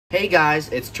Hey guys,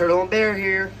 it's Turtle and Bear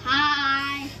here.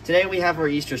 Hi. Today we have our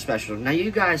Easter special. Now you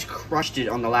guys crushed it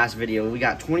on the last video. We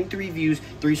got 23 views,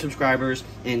 3 subscribers,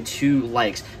 and 2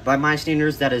 likes. By my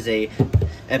standards, that is a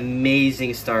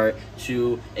amazing start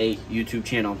to a YouTube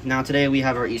channel. Now today we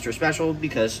have our Easter special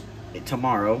because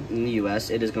tomorrow in the US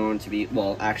it is going to be,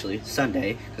 well actually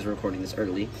Sunday, because we're recording this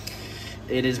early.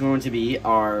 It is going to be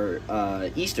our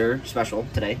Easter special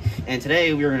today. And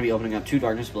today we are going to be opening up 2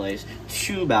 Darkness Blaze,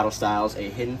 2 Battle Styles, a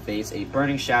Hidden Fates, a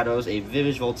Burning Shadows, a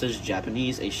Vivid Voltage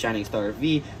Japanese, a Shining Star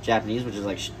V Japanese, which is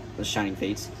like the Shining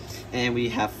Fates. And we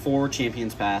have 4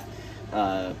 Champions Path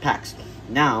packs.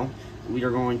 Now, we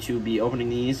are going to be opening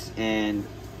these, and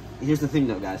here's the thing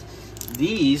though guys.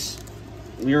 These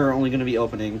we are only going to be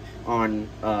opening on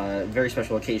very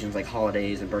special occasions like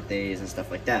holidays and birthdays and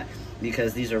stuff like that,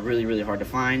 because these are really hard to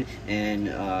find, and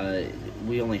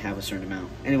we only have a certain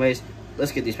amount. Anyways,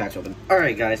 let's get these packs open.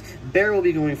 Alright guys, Bear will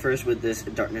be going first with this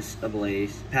Darkness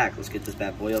Ablaze pack. Let's get this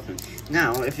bad boy open.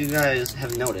 Now, if you guys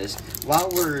have noticed, while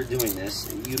we're doing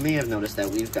this, you may have noticed that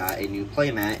we've got a new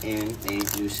playmat and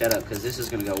a new setup, because this is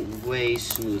going to go way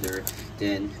smoother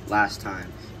than last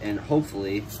time. And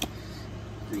hopefully,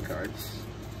 3 cards.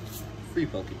 Free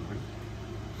Pokemon.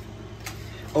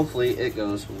 Hopefully it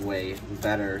goes way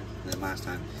better than last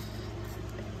time.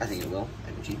 I think it will.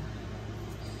 Energy.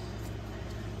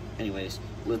 Anyways,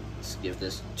 let's give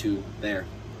this to Bear.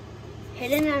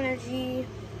 Hidden Energy.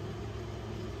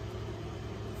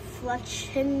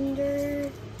 Fletchinder.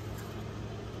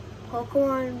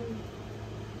 Pokemon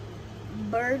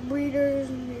Bird Breeders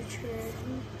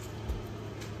Nutrition.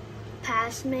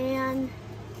 Passman.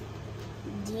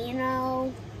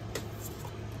 Dino.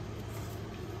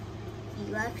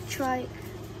 Electrike,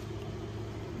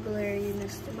 Galarian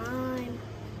Mr. Mime,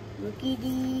 Rookie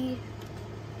D,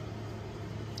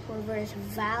 Reverse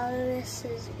Validus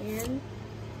is in,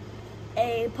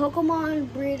 a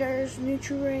Pokemon Breeders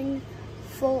Nutriring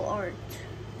Full Art.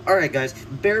 Alright guys,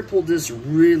 Bear pulled this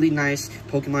really nice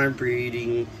Pokemon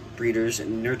Breeders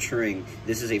Nurturing.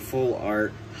 This is a full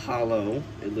art holo.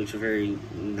 It looks very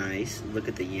nice. Look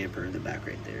at the Yamper in the back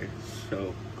right there.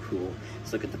 So cool.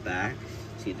 Let's look at the back.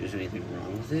 See if there's anything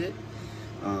wrong with it.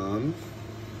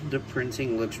 The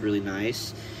printing looks really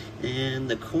nice, and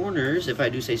the corners, if I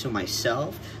do say so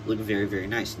myself, look very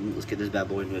nice. Let's get this bad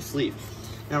boy into a sleeve.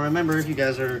 Now remember, if you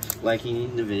guys are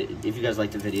liking if you guys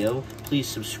like the video, please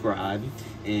subscribe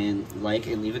and like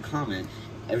and leave a comment.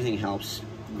 Everything helps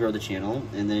grow the channel,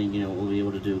 and then we'll be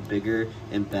able to do bigger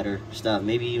and better stuff.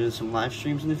 Maybe even some live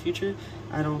streams in the future.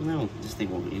 I don't know. This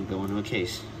thing will go into a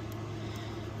case.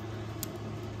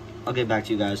 I'll get back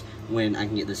to you guys when I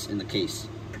can get this in the case.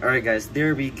 Alright guys,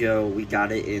 there we go. We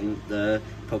got it in the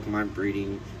Pokemon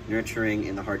Breeding Nurturing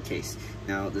in the hard case.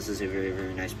 Now, this is a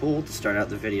very nice pull to start out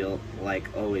the video.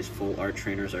 Like always, full art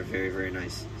trainers are very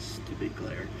nice. Stupid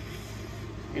glare.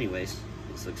 Anyways,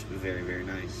 this looks very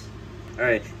nice.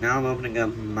 Alright, now I'm opening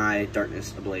up my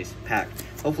Darkness Ablaze pack.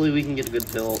 Hopefully we can get a good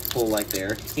pull like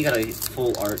there. He got a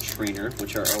full art trainer,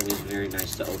 which are always very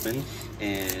nice to open.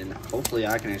 And hopefully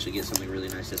I can actually get something really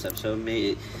nice this episode.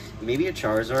 Maybe a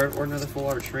Charizard or another full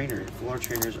art trainer. Full art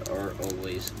trainers are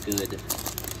always good.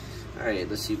 Alright,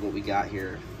 let's see what we got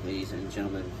here, ladies and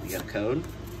gentlemen. We got a code,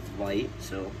 light,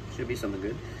 so should be something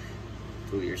good.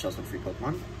 Go get yourself some free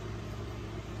Pokemon.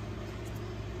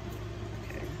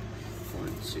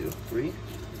 1, 2, 3.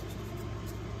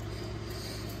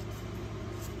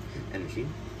 Energy.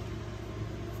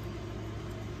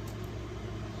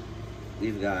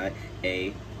 We've got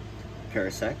a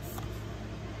Parasect,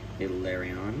 a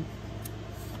Larion,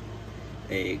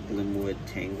 a Glimwood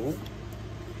Tangle,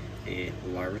 a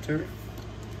Larvitar,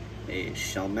 a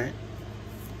Shelmet,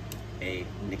 a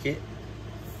Nickit,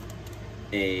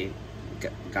 a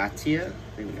Gatia,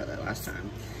 I think we got that last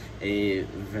time, a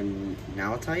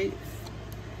Vanillite,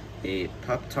 a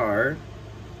Pup-Tar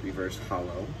Reverse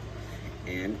Holo,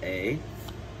 and a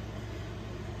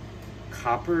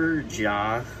Copper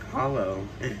Jaw Holo.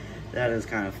 That is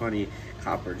kind of funny.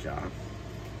 Copper Jaw.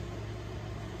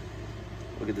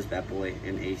 Look at this bad boy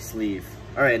in a sleeve.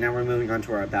 Alright, now we're moving on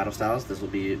to our Battle Styles. This will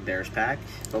be Bear's pack.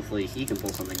 Hopefully he can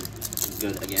pull something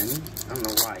good again. I don't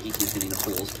know why he keeps getting the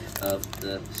pulls of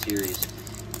the series.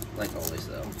 Like always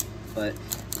though. But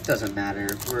it doesn't matter.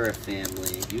 We're a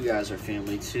family. You guys are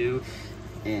family too.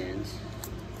 And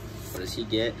what does he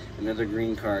get? Another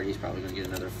green card. He's probably going to get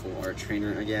another full art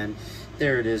trainer again.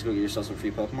 There it is. Go get yourself some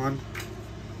free Pokemon.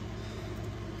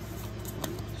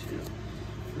 1, 2,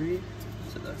 3.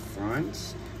 To the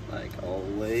front. Like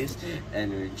always.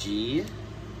 Energy.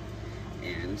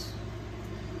 And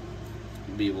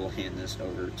we will hand this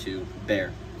over to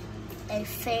Bear. A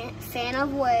fan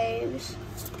of waves,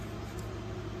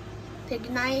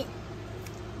 Pignite,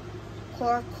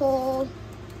 Corkle,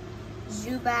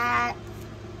 Zubat,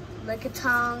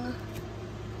 Lickitung,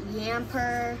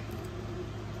 Yamper,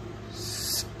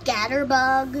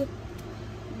 Scatterbug,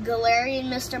 Galarian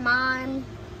Mr. Mime,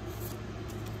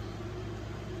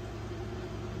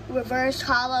 Reverse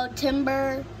Hollow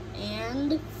Timber,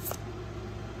 and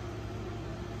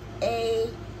a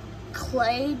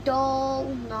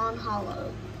Claydol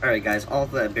non-hollow. Alright guys, all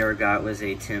that Bear got was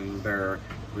a Timber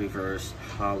Reverse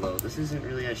Hollow. This isn't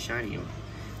really as shiny.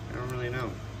 I don't really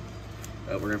know.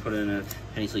 We're going to put it in a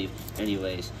penny sleeve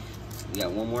anyways. We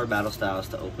got one more Battle Styles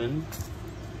to open.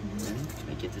 Can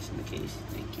I get this in the case?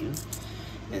 Thank you.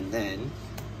 And then,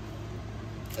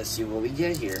 let's see what we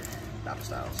get here. Battle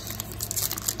Styles.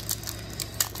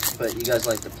 But you guys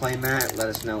like the playmat, let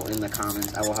us know in the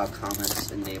comments. I will have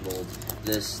comments enabled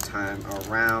this time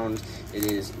around. It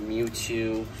is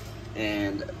Mewtwo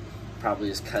and probably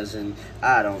his cousin.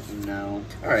 I don't know.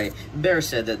 Alright, Bear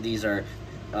said that these are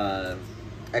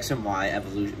X and Y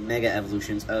mega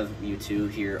evolutions of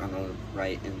Mewtwo here on the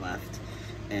right and left.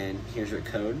 And here's your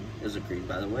code. It was agreed,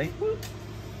 by the way.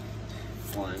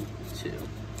 1, 2,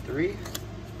 3.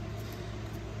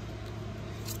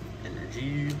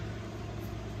 Energy.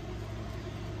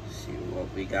 See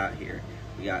what we got here.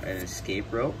 We got an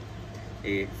Escape Rope,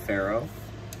 a Pharaoh,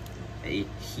 a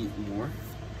Heatmore,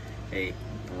 a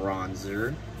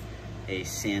Bronzer, a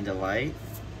Sandalite,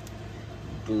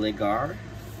 Gligar,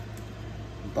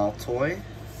 Baltoy,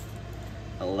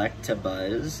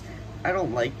 Electabuzz. I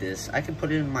don't like this. I can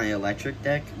put it in my electric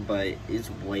deck, but it's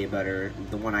way better.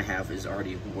 The one I have is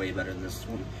already way better than this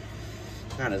one.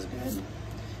 Not as good.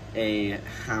 A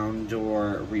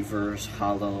Houndour Reverse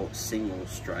Hollow Single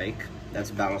Strike. That's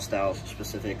Battle Styles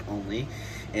specific only.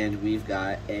 And we've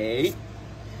got a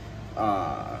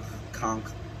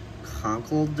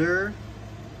Conkeldurr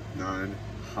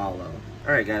non-hollow.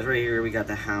 Alright guys, right here we got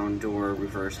the Houndour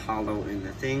Reverse Hollow in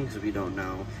the thing, because we don't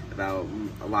know about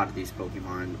a lot of these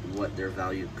Pokemon, what their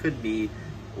value could be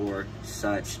or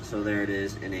such. So there it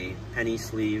is in a penny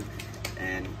sleeve.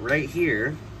 And right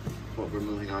here, what we're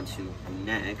moving on to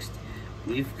next,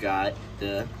 we've got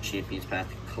the Champions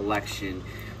Path collection.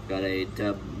 Got a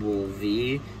double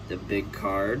V, the big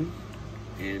card,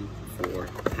 and 4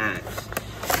 packs.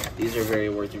 These are very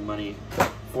worth your money.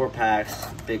 4 packs,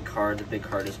 big card. The big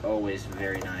card is always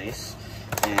very nice.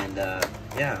 And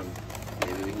yeah,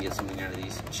 maybe we can get something out of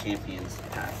these Champions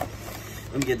Path.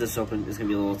 Let me get this open. It's gonna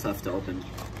be a little tough to open.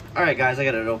 Alright guys, I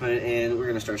got it open and we're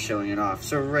going to start showing it off.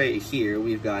 So right here,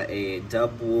 we've got a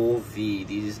double V.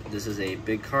 This is a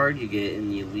big card you get in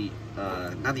the Elite,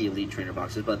 not the Elite Trainer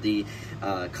boxes, but the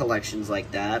collections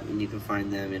like that. And you can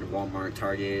find them in Walmart,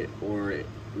 Target, or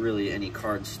really any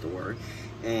card store.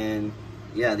 And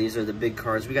yeah, these are the big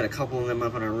cards. We got a couple of them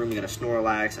up in our room. We got a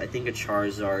Snorlax, I think a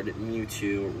Charizard,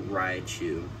 Mewtwo,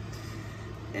 Raichu.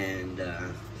 And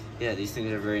yeah, these things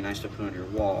are very nice to put on your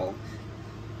wall.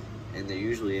 And they're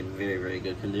usually in very, very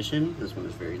good condition. This one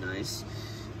is very nice.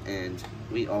 And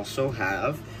we also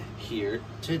have here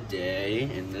today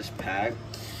in this pack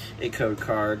a code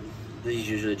card. These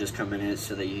usually just come in it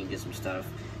so that you can get some stuff.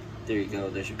 There you go,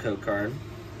 there's your code card.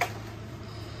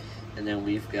 And then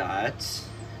we've got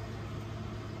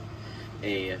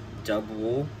a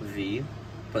double V.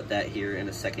 Put that here in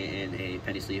a second in a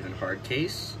penny sleeve and hard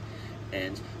case.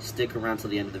 And stick around till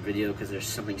the end of the video because there's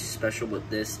something special with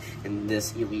this in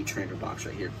this Elite Trainer box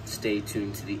right here. Stay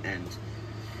tuned to the end.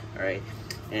 Alright,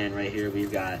 and right here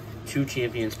we've got 2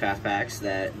 Champions Path packs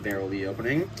that Bear will be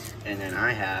opening. And then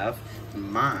I have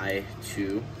my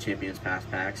 2 Champions Path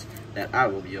packs that I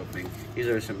will be opening. These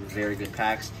are some very good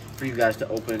packs for you guys to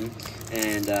open.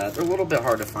 And they're a little bit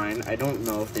hard to find. I don't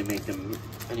know if they make them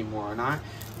anymore or not.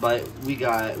 But we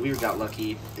got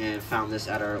lucky and found this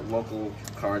at our local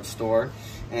card store,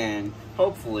 and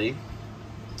hopefully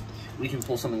we can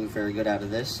pull something very good out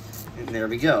of this. And there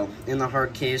we go. In the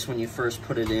hard case, when you first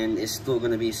put it in, it's still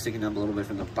going to be sticking up a little bit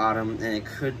from the bottom, and it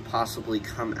could possibly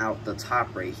come out the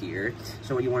top right here.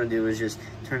 So what you want to do is just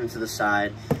turn it to the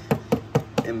side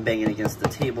and bang it against the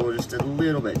table just a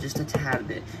little bit, just a tad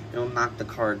bit. It'll knock the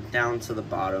card down to the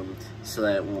bottom so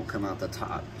that it won't come out the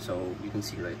top. So you can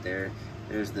see right there.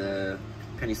 There's the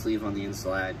penny sleeve on the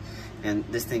inside, and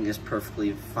this thing is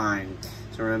perfectly fine.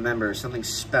 So remember, something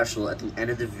special at the end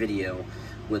of the video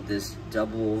with this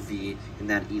double V in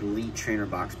that Elite Trainer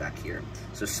box back here.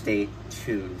 So stay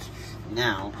tuned.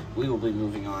 Now, we will be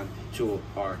moving on to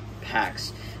our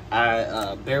packs.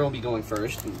 Bear will be going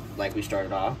first, like we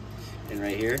started off, and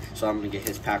right here. So I'm gonna get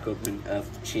his pack open of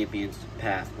Champions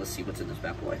Path. Let's see what's in this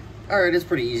bad boy. Alright, it's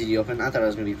pretty easy to open. I thought it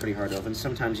was going to be pretty hard to open.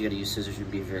 Sometimes you got to use scissors and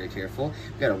be very careful.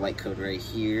 We got a white code right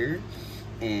here.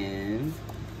 And,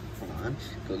 hold on,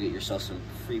 go get yourself some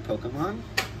free Pokemon.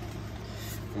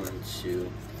 1,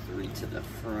 2, 3 to the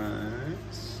front.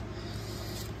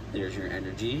 There's your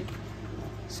energy.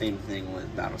 Same thing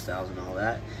with battle styles and all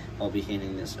that. I'll be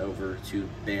handing this over to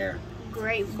Bear.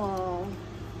 Great Ball.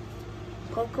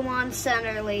 Pokemon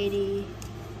Center Lady.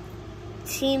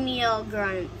 Team Yell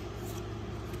Grunt.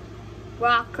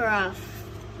 Rockruff.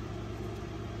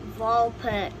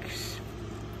 Vulpix.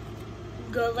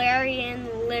 Galarian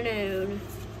Linoone.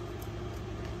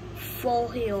 Full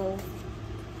Heal.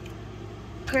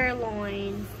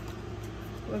 Purloin.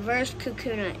 Reverse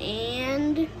Kakuna.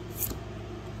 And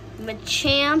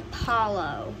Machamp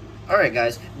Hollow. Alright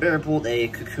guys, Bear pulled a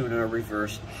Kakuna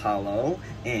reverse hollow,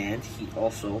 and he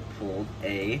also pulled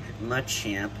a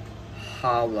Machamp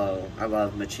hollow. I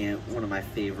love Machamp, one of my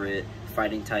favorite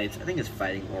fighting types. I think it's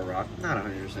fighting or rock, not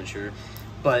 100% sure,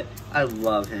 but I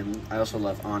love him. I also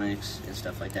love Onyx and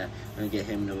stuff like that. I'm going to get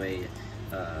him into a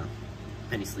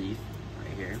penny sleeve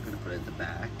right here. I'm going to put it in the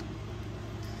back.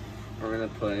 We're going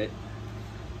to put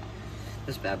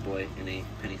this bad boy in a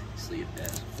penny sleeve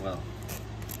as well.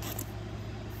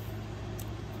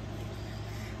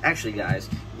 Actually, guys,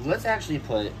 let's actually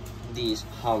put these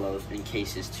hollows in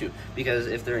cases too, because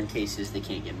if they're in cases, they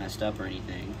can't get messed up or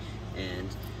anything. And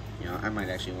you know, I might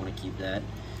actually want to keep that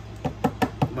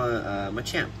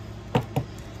Machamp.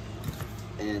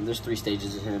 And there's 3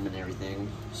 stages of him and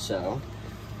everything, so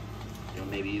you know,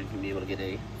 maybe you can be able to get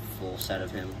a full set of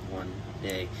him one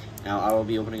day. Now, I will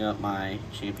be opening up my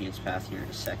Champions Path here in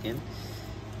a second,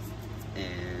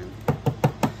 and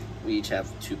we each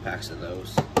have 2 packs of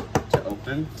those to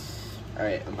open.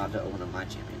 Alright, I'm about to open up my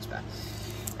Champions Pack.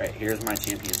 Alright, here's my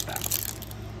Champions Pack.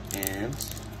 And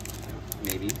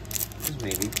maybe, just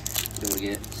maybe, you'll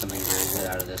get something very good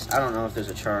out of this. I don't know if there's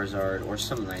a Charizard or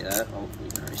something like that. Oh, we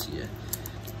can already see a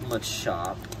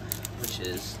Machop, which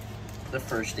is the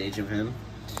first stage of him.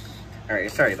 Alright,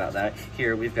 sorry about that.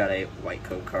 Here we've got a white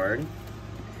code card.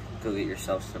 Go get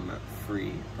yourself some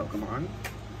free Pokemon.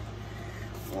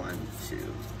 1, 2,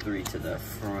 3 to the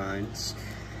front.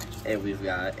 And we've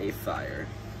got a fire.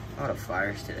 A lot of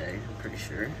fires today, I'm pretty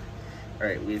sure.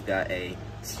 Alright, we've got a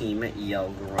Team Yell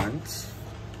Grunt.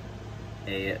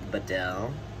 A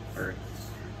Badell, or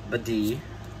Badee.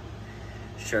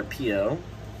 Sharpedo.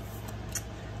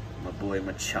 My boy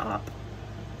Machop.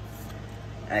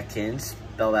 Ekans.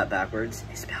 Spell that backwards.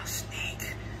 It spells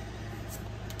snake.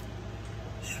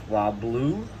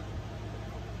 Swablu.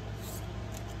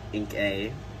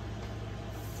 Inkay.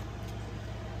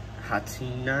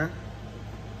 Hatina.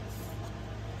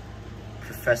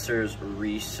 Professor's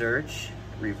Research,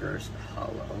 reverse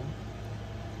hollow,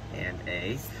 and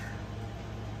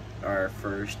our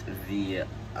first V,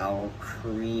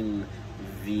 Alcremie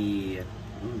V.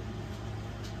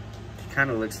 Kind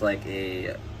of looks like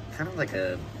a, like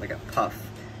a puff,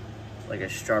 like a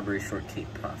strawberry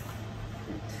shortcake puff.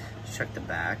 Let's check the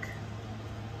back.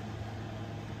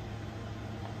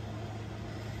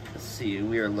 Let's see,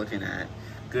 we are looking at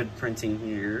good printing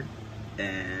here,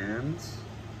 and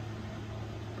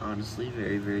honestly,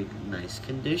 very, very nice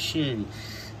condition.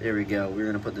 There we go. We're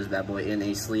gonna put this bad boy in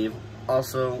a sleeve.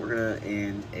 Also, we're gonna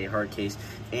in a hard case,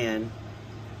 and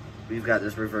we've got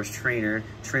this reverse trainer.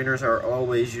 Trainers are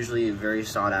always usually very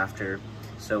sought after,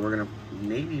 so we're gonna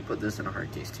maybe put this in a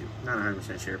hard case too. Not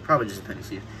 100% sure. Probably just a penny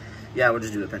sleeve. Yeah, we'll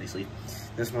just do a penny sleeve.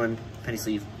 This one, penny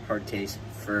sleeve, hard case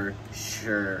for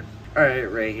sure.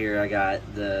 Alright, right here I got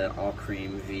the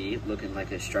Alcremie V, looking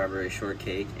like a strawberry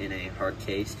shortcake in a hard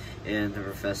case, and the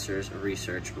Professor's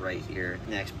Research right here.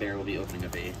 Next, Bear will be opening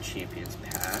up a Champions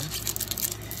Pack.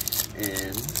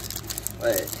 And,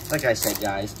 like I said,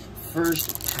 guys,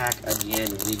 first pack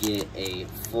again, we get a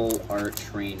full art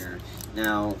trainer.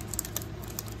 Now,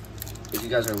 if you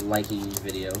guys are liking the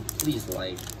video, please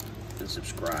like and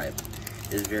subscribe.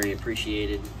 It is very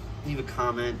appreciated. Leave a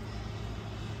comment.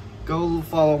 Go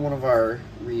follow one of our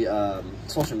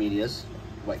social medias,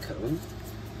 white code.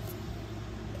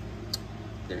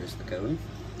 There's the code.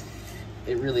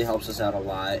 It really helps us out a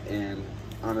lot, and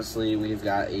honestly, we've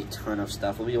got a ton of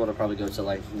stuff. We'll be able to probably go to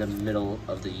like the middle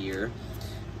of the year,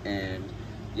 and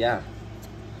yeah.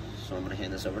 So I'm gonna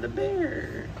hand this over to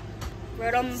Bear.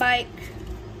 Rotom Bike,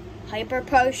 Hyper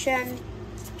Potion,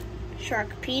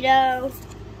 Sharpedo,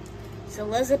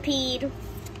 Sizzlipede,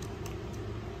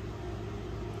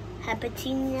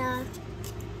 Hapatina,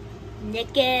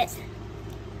 Nickit,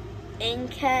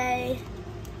 Inkay,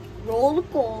 Roll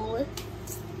Gold,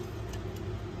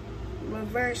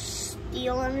 Reverse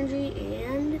Steel Energy,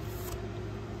 and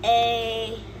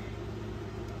a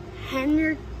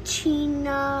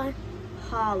Pennertina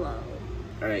Hollow.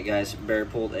 Alright guys, Bear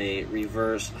pulled a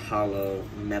reverse hollow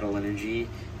Metal Energy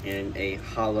and a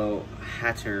hollow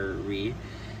Hattery.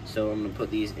 So I'm going to put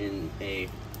these in a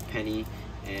penny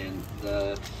and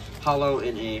the hollow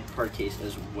in a hard case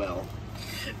as well.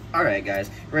 Alright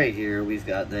guys, right here we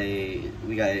got it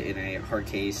in a hard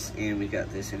case and we got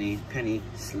this in a penny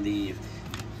sleeve.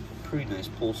 Pretty nice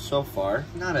pull so far.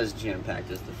 Not as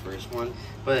jam-packed as the first one,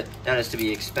 but that is to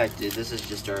be expected. This is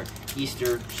just our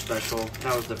Easter special.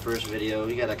 That was the first video.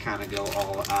 You gotta kind of go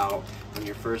all out on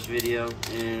your first video,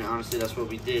 and honestly that's what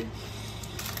we did.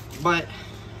 But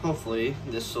hopefully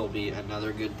this will be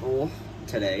another good pull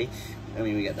today. I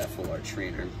mean, we got that full art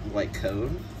trainer white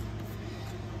code.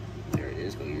 There it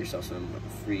is. Go get yourself some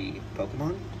free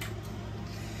Pokemon.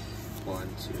 1,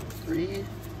 2, 3.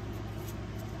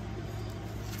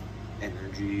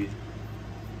 Energy.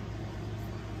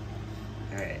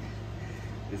 Alright.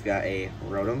 We've got a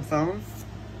Rotom Phone,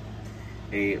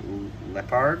 a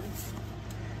Leopard,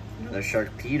 another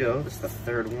Sharpedo, that's the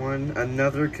third one,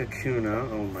 another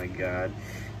Kakuna, oh my god,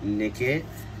 Nickit,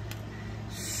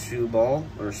 Subal,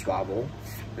 or Swabble,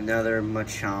 another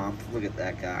Machamp, look at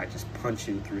that guy, just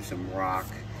punching through some rock,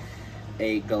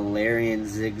 a Galarian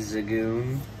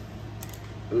Zigzagoon,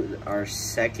 our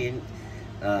second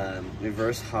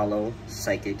reverse hollow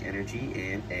Psychic Energy,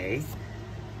 and a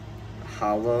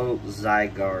hollow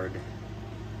Zygarde.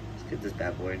 Let's get this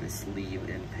bad boy in a sleeve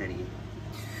and penny.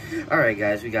 Alright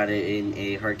guys, we got it in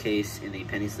a hard case in a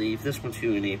penny sleeve. This one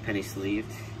too in a penny sleeve.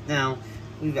 Now,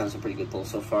 we've gotten some pretty good pulls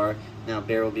so far. Now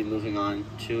Bear will be moving on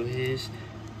to his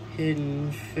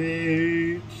Hidden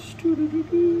Fates.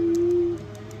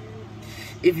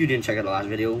 If you didn't check out the last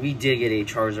video, we did get a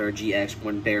Charizard GX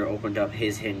when Bear opened up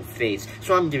his Hidden Fates.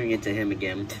 So I'm giving it to him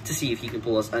again to see if he can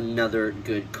pull us another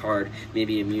good card.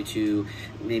 Maybe a Mewtwo,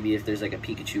 maybe if there's like a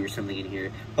Pikachu or something in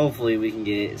here. Hopefully we can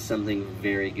get something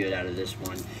very good out of this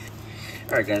one.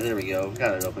 Alright guys, there we go.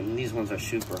 Got it open. These ones are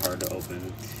super hard to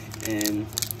open. And,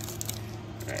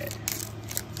 alright,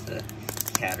 the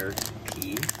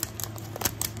Caterpie.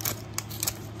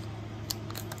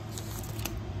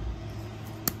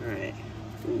 Alright.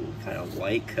 Ooh, kind of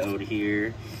white code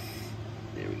here.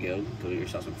 There we go. Go get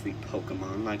yourself some free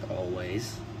Pokemon, like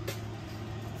always.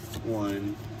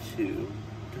 1, 2,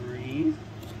 3.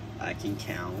 I can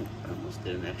count. I almost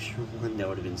did an extra one. That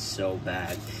would have been so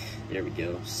bad. There we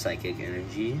go. Psychic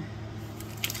Energy.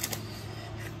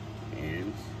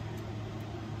 And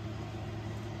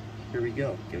here we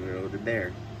go. Give it over to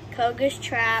Bear. Koga's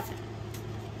Trap.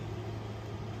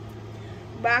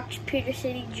 Brock's Peter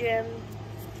City Gym.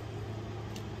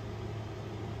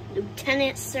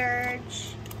 Lieutenant Surge,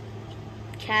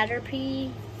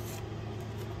 Caterpie,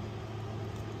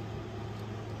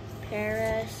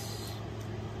 Paris,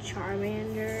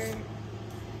 Charmander,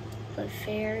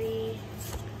 Clefairy,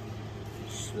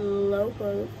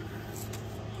 Slowpoke,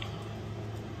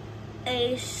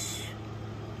 a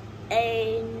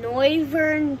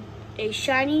Noivern, a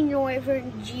shiny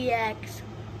Noivern GX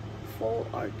full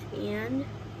art, and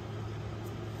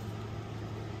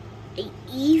a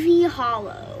Eevee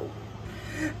Hollow.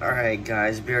 Alright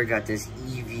guys, Bear got this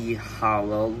Eevee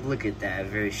Hollow. Look at that,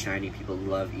 very shiny. People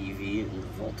love Eevee. And the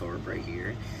Voltorb right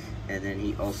here. And then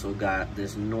he also got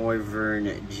this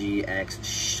Noivern GX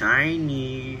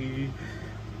shiny.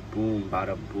 Boom,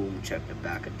 bada boom. Check the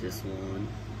back of this one.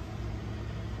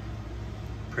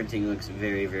 Printing looks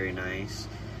very, very nice.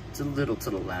 It's a little to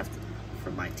the left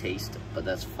for my taste, but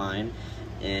that's fine.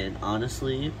 And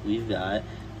honestly, we've got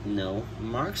no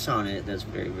marks on it. That's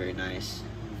very, very nice.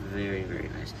 Very, very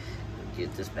nice.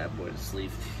 Get this bad boy to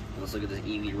sleeve. Let's look at this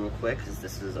Eevee real quick, because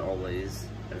this is always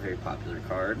a very popular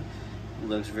card. It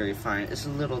looks very fine. It's a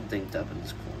little dinked up in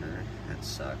this corner. That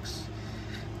sucks.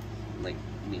 Like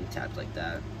being tapped like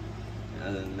that.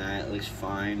 Other than that, it looks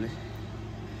fine.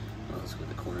 Well, let's go to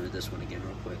the corner of this one again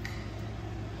real quick.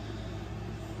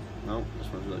 Nope,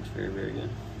 this one looks very, very good.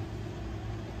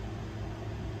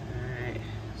 Alright,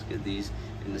 let's get these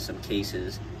into some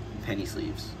cases, penny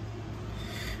sleeves.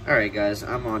 Alright guys,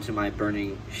 I'm on to my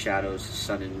Burning Shadows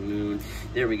Sun and Moon.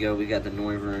 There we go, we got the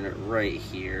Noivern right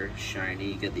here,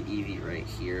 shiny, got the Eevee right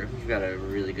here. We've got a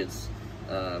really good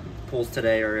pulls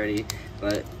today already,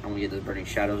 but I'm gonna get the Burning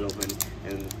Shadows open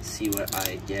and see what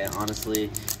I get. Honestly,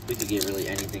 we could get really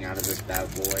anything out of this bad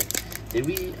boy. Did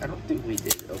we? I don't think we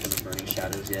did open the Burning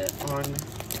Shadows yet on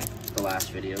the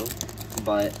last video,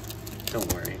 but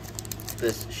don't worry.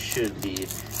 This should be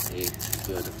a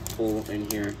good pull in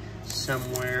here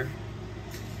somewhere.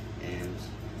 And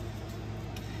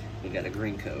we got a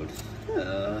green code.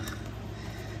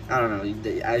 I don't know.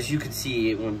 As you can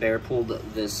see, when Bear pulled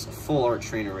this full art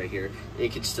trainer right here,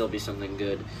 it could still be something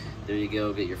good. There you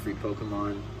go. Get your free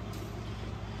Pokemon.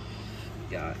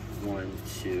 Got 1,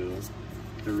 2,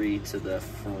 3 to the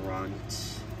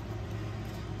front.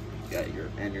 Got your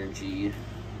energy.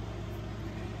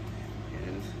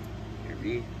 And here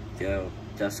we go.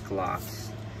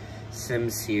 Dusclops.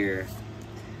 Sims here.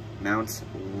 Mount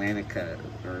Lanica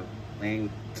or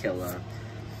Lankilla.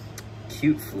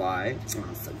 Cute Fly.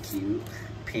 Oh, so cute.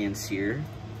 Pansear.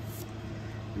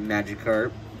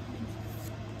 Magikarp.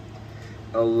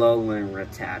 Alolan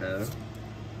Rattata.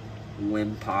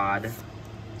 Wimpod.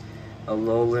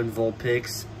 Alolan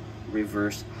Vulpix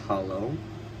Reverse Hollow.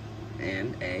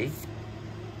 And a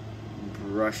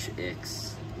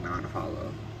Brushix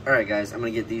non-hollow. Alright guys, I'm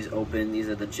going to get these open. These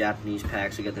are the Japanese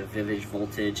packs. We got the Vivid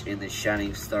Voltage and the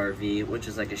Shining Star V, which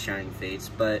is like a Shining Fates,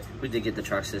 but we did get the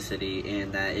Toxicity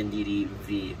and that Indeedee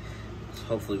V. So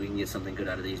hopefully we can get something good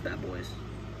out of these bad boys.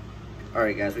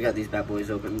 Alright guys, we got these bad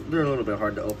boys open. They're a little bit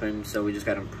hard to open, so we just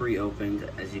got them pre-opened,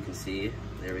 as you can see.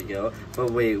 There we go. But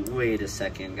wait a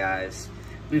second guys.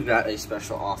 We've got a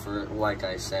special offer, like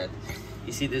I said.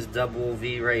 You see this double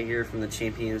V right here from the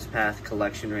Champions Path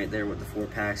collection right there with the 4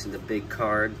 packs and the big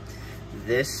card.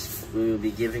 This we will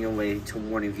be giving away to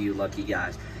one of you lucky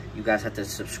guys. You guys have to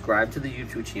subscribe to the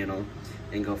YouTube channel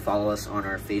and go follow us on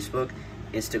our Facebook,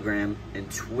 Instagram,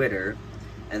 and Twitter,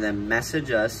 and then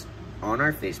message us on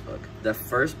our Facebook. The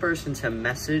first person to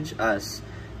message us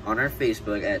on our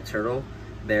Facebook at Turtle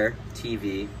Bear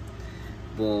TV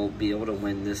will be able to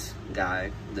win this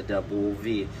guy, the double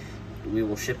V. We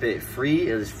will ship it free.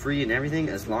 It is free and everything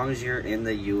as long as you're in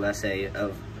the USA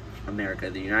of America,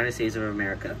 the United States of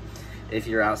America. If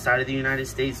you're outside of the United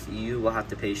States, you will have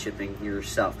to pay shipping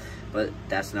yourself. But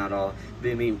that's not all.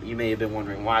 You may have been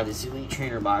wondering why this Elite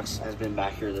Trainer box has been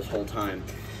back here this whole time.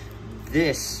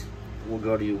 This will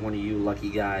go to one of you lucky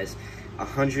guys.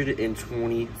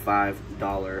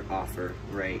 $125 offer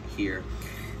right here.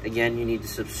 Again, you need to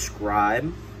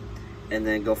subscribe and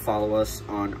then go follow us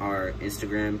on our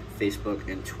Instagram, Facebook,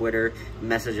 and Twitter.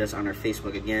 Message us on our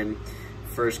Facebook again.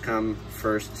 First come,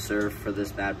 first serve for this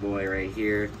bad boy right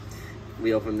here.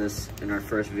 We opened this in our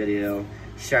first video.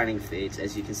 Shining Fates,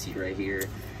 as you can see right here.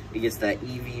 It gets that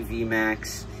EV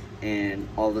Max and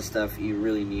all the stuff you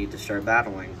really need to start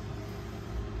battling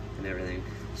and everything.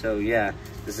 So yeah,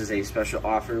 this is a special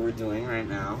offer we're doing right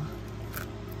now.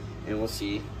 And we'll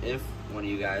see if one of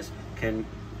you guys can,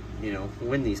 you know,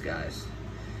 win these guys.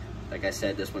 Like I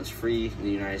said, this one's free in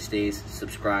the United States.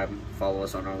 Subscribe, follow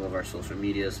us on all of our social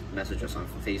medias, message us on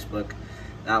Facebook.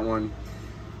 That one,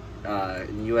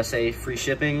 in the USA, free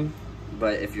shipping,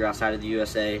 but if you're outside of the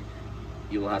USA,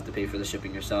 you will have to pay for the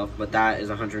shipping yourself. But that is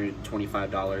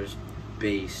 $125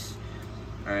 base.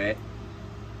 Alright,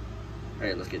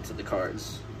 let's get to the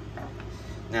cards.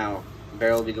 Now,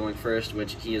 Bear will be going first,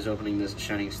 which he is opening this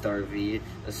Shining Star V.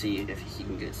 Let's see if he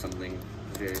can get something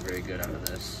very, very good out of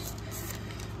this.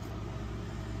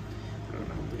 I don't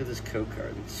know. Look at this code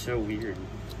card. It's so weird.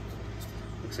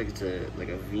 Looks like it's like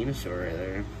a Venusaur right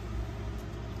there.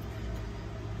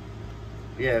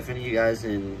 Yeah, if any of you guys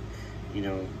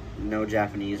know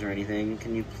Japanese or anything,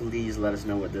 can you please let us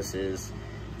know what this is?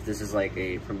 If this is like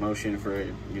a promotion for,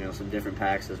 some different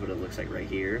packs, that's what it looks like right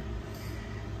here.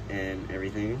 And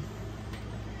everything.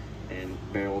 And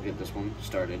Bear will get this one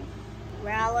started.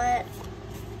 Rowlet.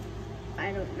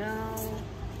 I don't know.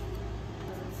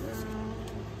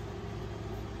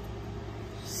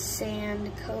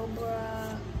 Sand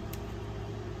Cobra.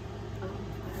 I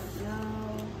don't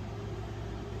know.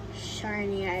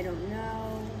 Shiny, I don't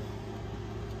know.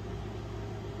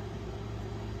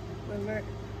 River.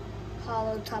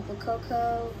 Hollow Tapu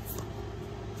Koko.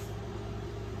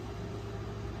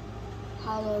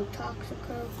 Hollow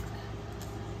Toxicroak.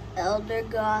 Elder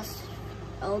Gloss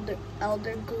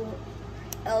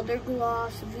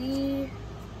V,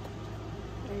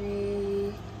 and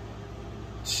a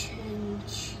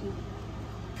Chinchou.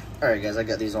 Alright guys, I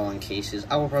got these all in cases.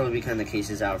 I will probably be cutting the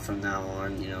cases out from now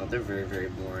on. They're very, very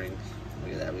boring.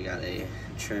 Look at that, we got a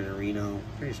Chernerino,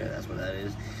 pretty sure that's what that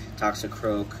is.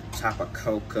 Toxicroak, Tapu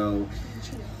Koko,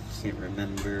 can't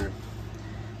remember,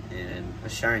 and a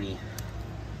shiny.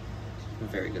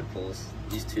 Very good pulls.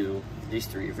 These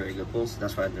three are very good pulls.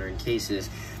 That's why they're in cases.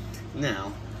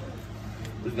 Now,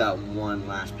 we've got one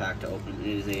last pack to open. It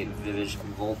is a Vivid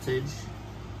Voltage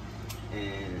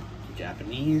and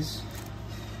Japanese.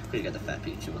 We got the Fat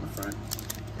Pikachu on the front,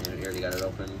 and we already got it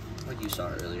open, like you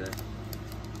saw earlier.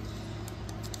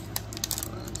 It's a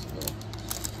little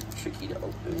tricky to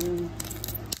open.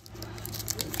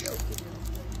 There we go.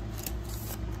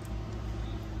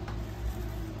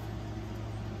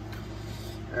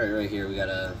 Alright, right here we got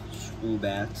a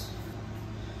Screwbat.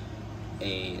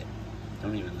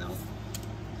 Don't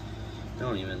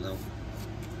even know.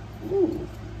 Ooh.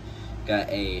 Got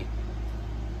a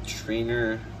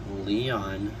Trainer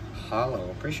Leon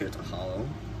Holo. Pretty sure it's a holo.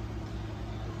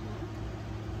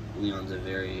 Leon's a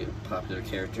very popular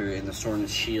character in the Sword and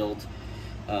Shield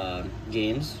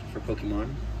games for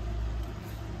Pokemon.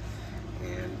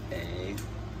 And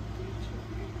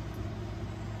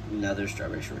another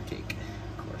Strawberry Shortcake,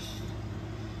 of course.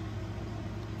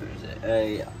 Where is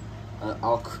it?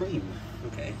 Alcremie.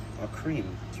 Okay, Alcremie.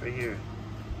 It's right here.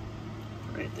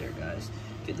 Right there, guys.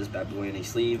 Get this bad boy in a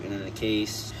sleeve and in a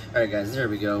case. Alright, guys, there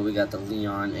we go. We got the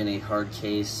Leon in a hard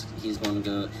case. He's going to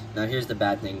go... Now, here's the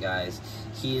bad thing, guys.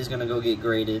 He is going to go get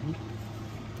graded.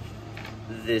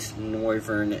 This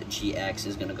Noivern GX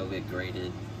is going to go get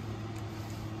graded.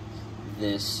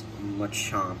 This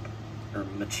Machamp,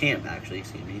 actually,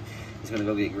 excuse me, is going to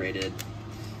go get graded.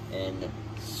 And,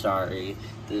 sorry,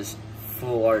 this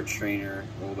Full Art Trainer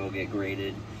will go get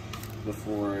graded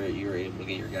before you're able to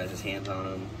get your guys' hands on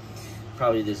them.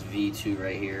 Probably this V2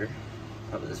 right here.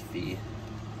 Probably this V.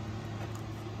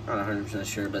 Not 100%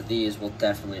 sure, but these will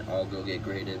definitely all go get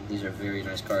graded. These are very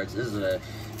nice cards. This is a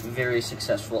very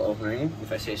successful opening,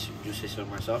 if I say so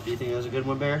myself. Do you think it was a good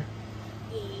one, Bear?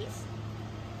 Yes.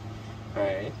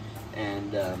 Alright,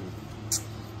 and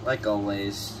like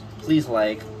always, please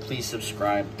like, please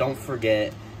subscribe. Don't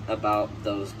forget about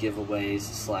those giveaways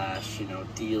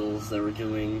 / deals that we're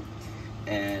doing.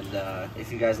 And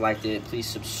if you guys liked it, please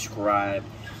subscribe,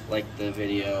 like the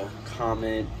video,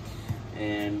 comment,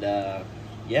 and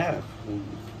yeah,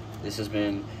 this has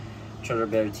been Turtle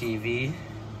Bear TV.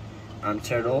 I'm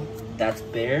Turtle, that's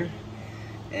Bear,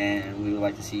 and we would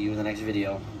like to see you in the next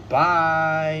video.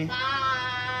 Bye! Bye.